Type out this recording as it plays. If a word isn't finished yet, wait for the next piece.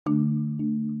Welcome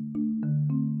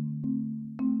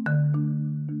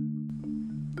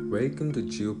to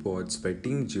GeoPods by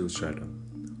Team GeoStrata,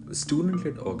 a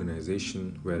student-led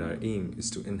organization where our aim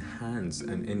is to enhance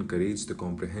and encourage the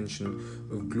comprehension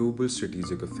of global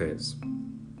strategic affairs.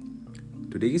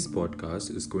 Today's podcast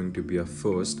is going to be our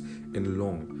first in a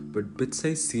long but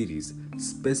bit-sized series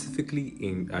specifically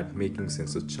aimed at making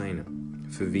sense of China.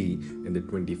 For we, in the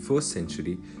 21st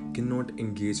century, cannot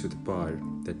engage with power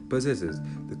that possesses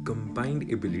the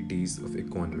combined abilities of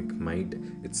economic might,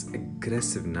 its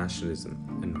aggressive nationalism,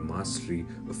 and mastery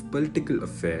of political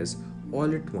affairs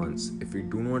all at once if we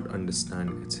do not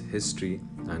understand its history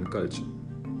and culture.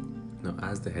 Now,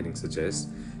 as the heading suggests,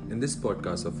 in this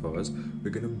podcast of ours,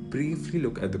 we're going to briefly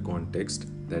look at the context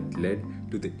that led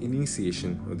to the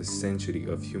initiation of the century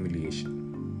of humiliation.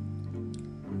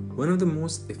 One of the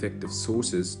most effective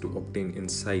sources to obtain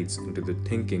insights into the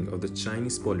thinking of the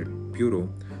Chinese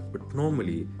Politburo, but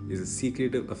normally is a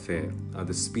secretive affair, are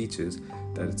the speeches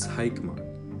that its High Command,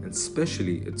 and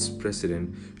especially its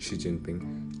President Xi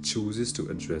Jinping, chooses to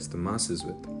address the masses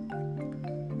with.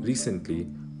 Recently,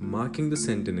 marking the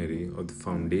centenary of the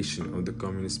foundation of the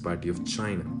Communist Party of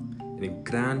China, in a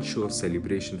grand show of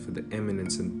celebration for the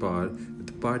eminence and power that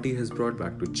the party has brought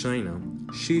back to China,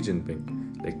 Xi Jinping,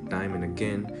 like time and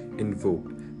again,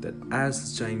 invoked that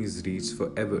as the Chinese reach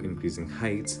for ever increasing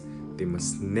heights, they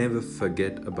must never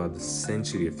forget about the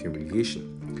century of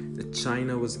humiliation that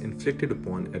China was inflicted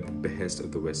upon at the behest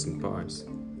of the Western powers.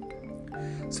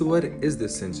 So, what is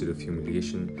this century of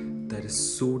humiliation that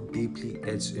is so deeply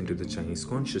etched into the Chinese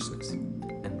consciousness?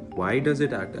 And why does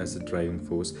it act as a driving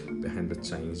force behind the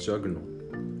Chinese juggernaut?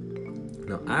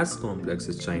 Now, as complex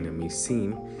as China may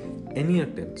seem, any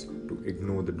attempt to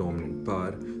ignore the dominant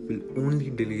power will only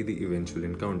delay the eventual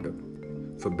encounter.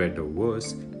 For better or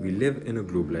worse, we live in a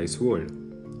globalized world,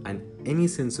 and any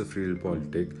sense of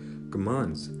realpolitik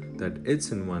commands that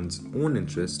it's in one's own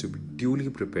interest to be duly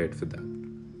prepared for that.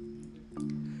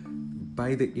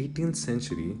 By the 18th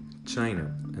century,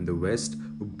 China and the West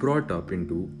were brought up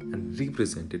into and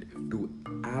represented two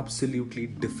absolutely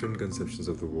different conceptions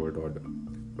of the world order,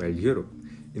 while Europe,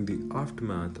 in the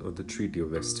aftermath of the Treaty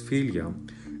of Westphalia,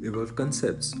 evolved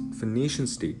concepts of a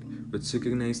nation-state which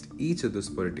recognized each other's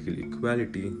political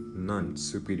equality, none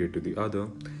superior to the other.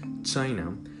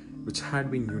 China, which had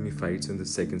been unified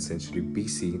since the 2nd century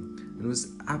BC and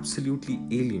was absolutely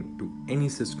alien to any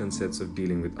such concepts of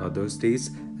dealing with other states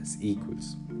as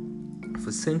equals.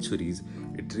 For centuries,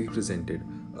 it represented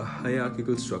a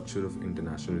hierarchical structure of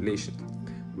international relations,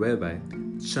 whereby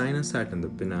China sat on the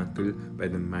pinnacle by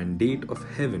the mandate of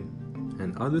heaven,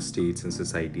 and other states and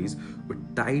societies were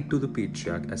tied to the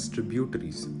patriarch as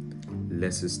tributaries,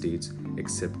 lesser states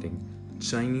accepting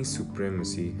Chinese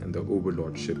supremacy and the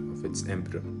overlordship of its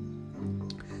emperor.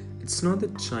 It's not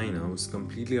that China was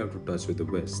completely out of touch with the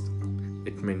West.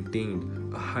 It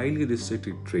maintained a highly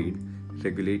restricted trade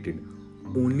regulated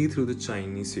only through the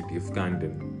Chinese city of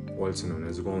Canton, also known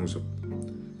as Guangzhou.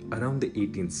 Around the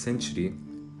 18th century,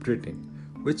 Britain,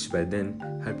 which by then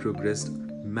had progressed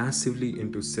massively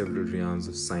into several realms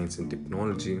of science and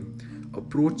technology,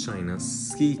 approached China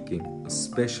seeking a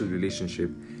special relationship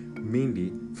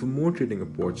mainly for more trading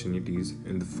opportunities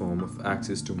in the form of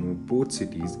access to more port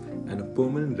cities and a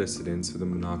permanent residence for the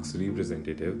monarch's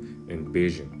representative in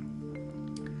Beijing.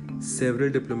 Several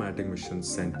diplomatic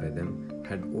missions sent by them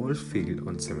had all failed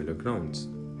on similar grounds.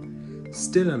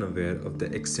 Still unaware of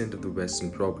the extent of the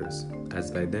Western progress,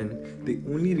 as by then they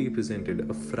only represented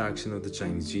a fraction of the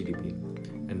Chinese GDP,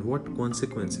 and what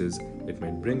consequences it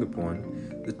might bring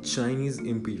upon, the Chinese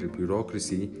imperial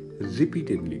bureaucracy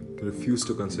repeatedly refused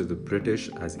to consider the British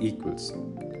as equals,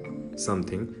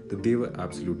 something that they were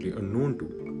absolutely unknown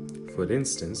to. For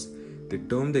instance, they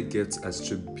termed their gifts as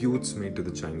tributes made to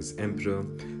the Chinese emperor,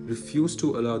 refused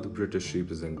to allow the British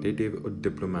representative or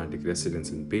diplomatic residence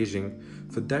in Beijing,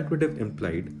 for that would have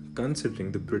implied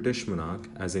considering the British monarch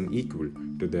as an equal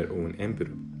to their own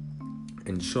emperor.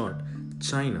 In short,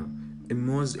 China,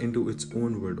 immersed into its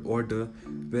own world order,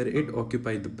 where it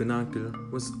occupied the pinnacle,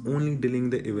 was only delaying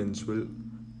the eventual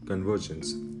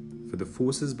convergence, for the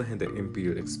forces behind the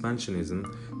imperial expansionism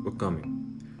were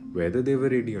coming, whether they were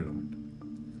ready or not.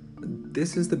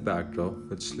 This is the backdrop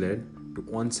which led to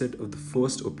onset of the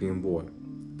First Opium War,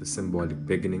 the symbolic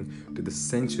beginning to the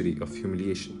century of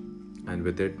humiliation, and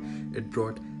with it, it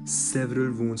brought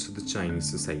several wounds to the Chinese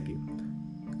society,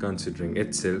 considering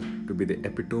itself to be the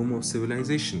epitome of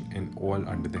civilization in all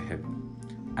under the heaven.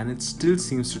 And it still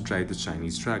seems to drive the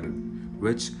Chinese dragon,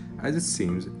 which, as it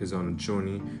seems, is on a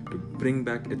journey to bring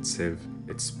back itself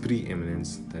its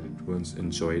preeminence that it once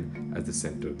enjoyed as the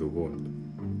center of the world.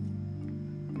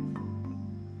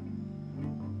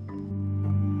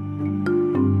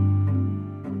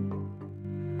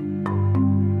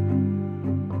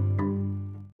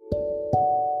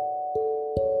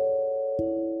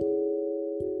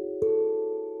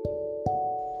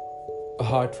 A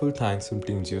heartfelt thanks from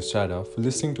Team Geostrata for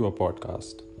listening to our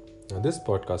podcast. Now, this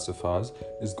podcast of ours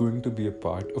is going to be a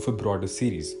part of a broader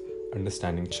series,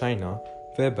 Understanding China,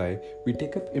 whereby we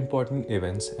take up important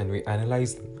events and we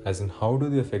analyze them, as in how do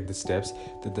they affect the steps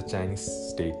that the Chinese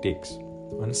state takes.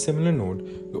 On a similar note,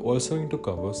 we're also going to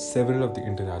cover several of the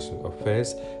international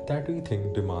affairs that we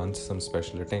think demands some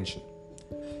special attention.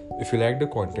 If you like the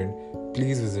content,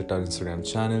 please visit our Instagram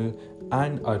channel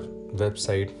and our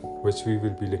website, which we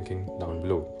will be linking down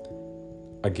below.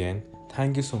 Again,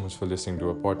 thank you so much for listening to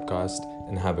our podcast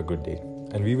and have a good day.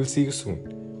 And we will see you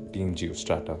soon, Team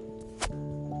Geostrata.